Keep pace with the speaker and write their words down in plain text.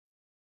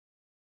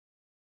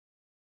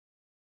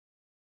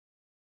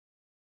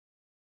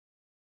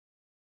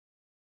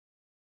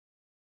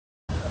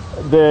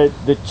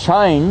the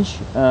change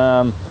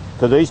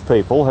for these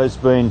people has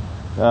been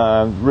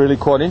really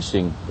quite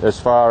interesting as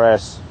far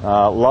as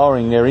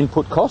lowering their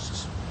input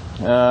costs.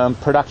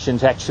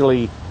 Production's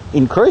actually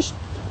increased.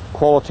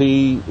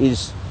 Quality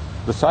is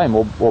the same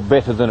or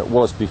better than it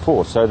was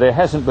before. So there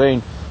hasn't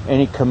been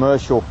any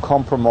commercial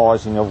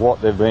compromising of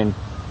what they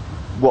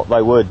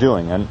were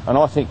doing, and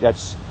I think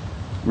that's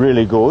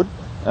really good.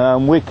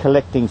 We're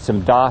collecting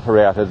some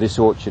data out of this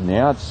orchard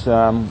now. It's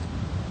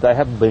they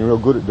haven't been real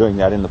good at doing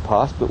that in the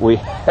past, but we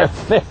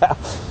have now,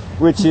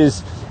 which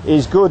is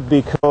good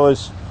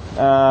because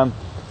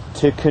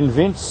to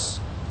convince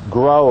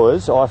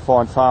growers, I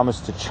find farmers,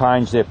 to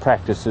change their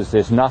practices,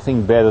 there's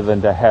nothing better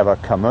than to have a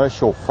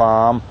commercial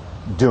farm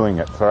doing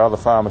it, for other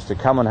farmers to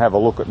come and have a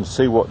look at and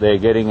see what they're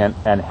getting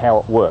and how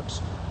it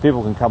works.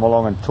 People can come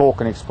along and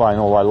talk and explain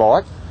all they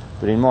like,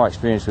 but in my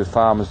experience with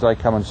farmers, they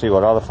come and see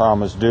what other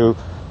farmers do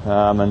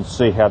and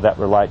see how that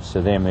relates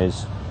to them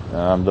is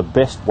the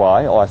best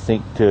way, I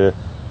think, to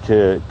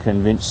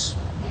convince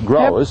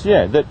growers,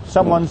 that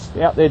someone's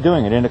out there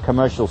doing it in a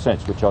commercial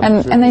sense, which I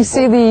think and they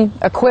see the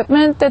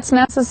equipment that's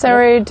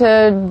necessary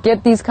to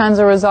get these kinds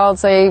of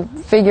results. They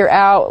figure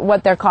out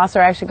what their costs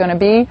are actually going to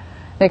be.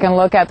 They can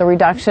look at the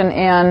reduction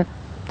in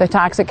the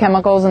toxic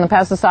chemicals and the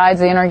pesticides,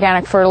 the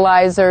inorganic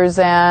fertilizers,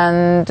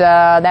 and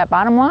that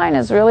bottom line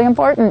is really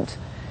important,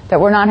 that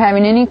we're not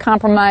having any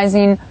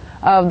compromising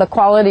of the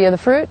quality of the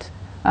fruit,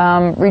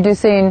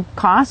 reducing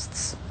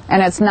costs,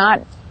 and it's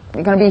not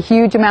going to be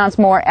huge amounts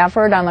more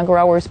effort on the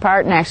grower's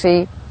part, and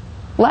actually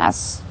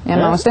less in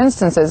most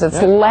instances.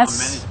 It's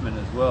less. Farm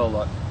management as well.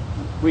 Like,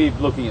 we're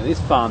looking at this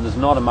farm, there's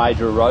not a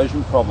major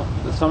erosion problem.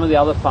 But some of the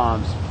other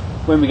farms,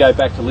 when we go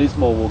back to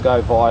Lismore, we'll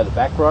go via the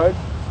back road.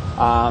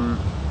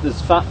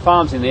 There's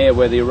farms in there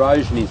where the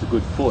erosion is a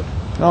good foot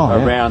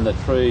around the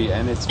tree,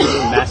 and it's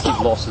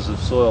massive losses of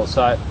soil.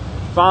 So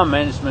farm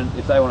management,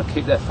 if they want to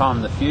keep that farm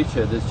in the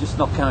future, there's just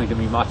not going to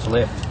be much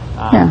left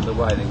the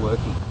way they're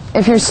working.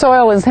 If your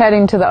soil is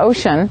heading to the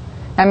ocean,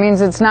 that means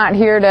it's not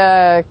here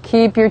to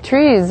keep your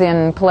trees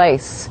in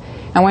place.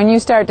 And when you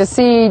start to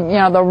see,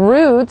 the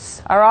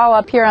roots are all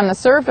up here on the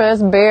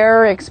surface,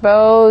 bare,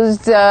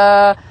 exposed,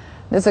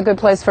 it's a good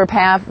place for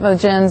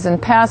pathogens and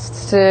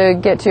pests to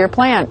get to your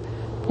plant.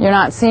 You're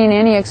not seeing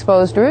any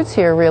exposed roots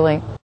here,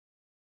 really.